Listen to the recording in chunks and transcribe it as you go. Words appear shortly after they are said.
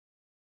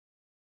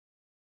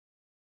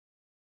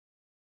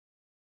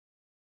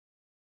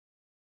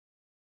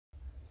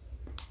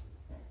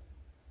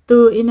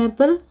To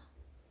enable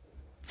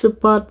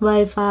support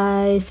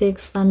Wi-Fi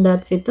 6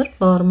 standard feature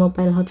for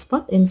mobile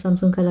hotspot in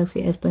Samsung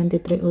Galaxy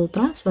S23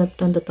 Ultra, swipe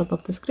down the top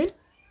of the screen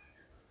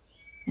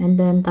and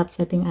then tap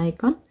setting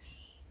icon,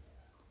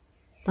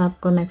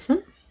 tap connection,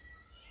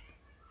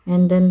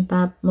 and then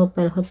tap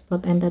mobile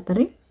hotspot and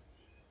tethering,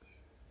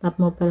 tap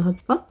mobile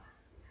hotspot.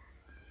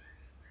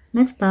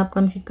 Next, tap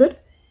configure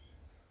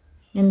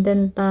and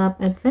then tap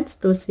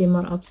advanced to see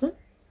more options.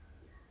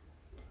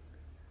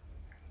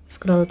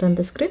 Scroll down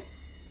the screen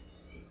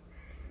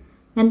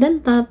and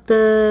then tap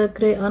the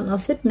gray on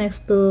offset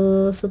next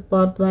to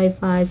support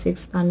Wi-Fi 6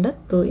 standard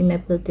to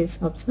enable this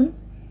option.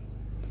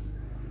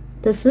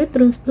 The switch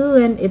turns blue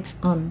when it's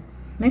on.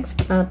 Next,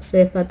 tap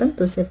save button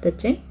to save the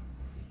change.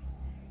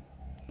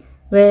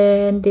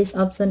 When this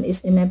option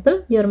is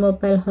enabled, your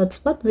mobile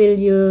hotspot will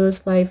use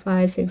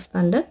Wi-Fi 6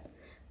 standard,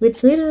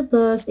 which will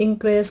both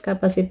increase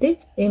capacity,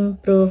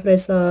 improve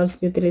resource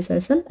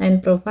utilization,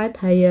 and provide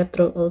higher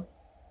throughput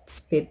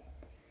speed.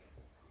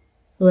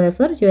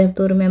 However, you have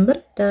to remember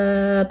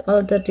that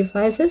all the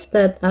devices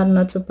that are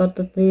not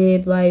supported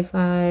with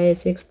Wi-Fi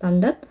 6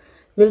 standard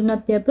will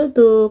not be able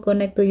to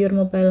connect to your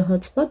mobile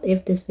hotspot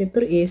if this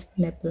feature is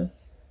enabled.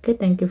 Okay,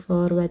 thank you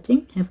for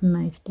watching. Have a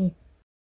nice day.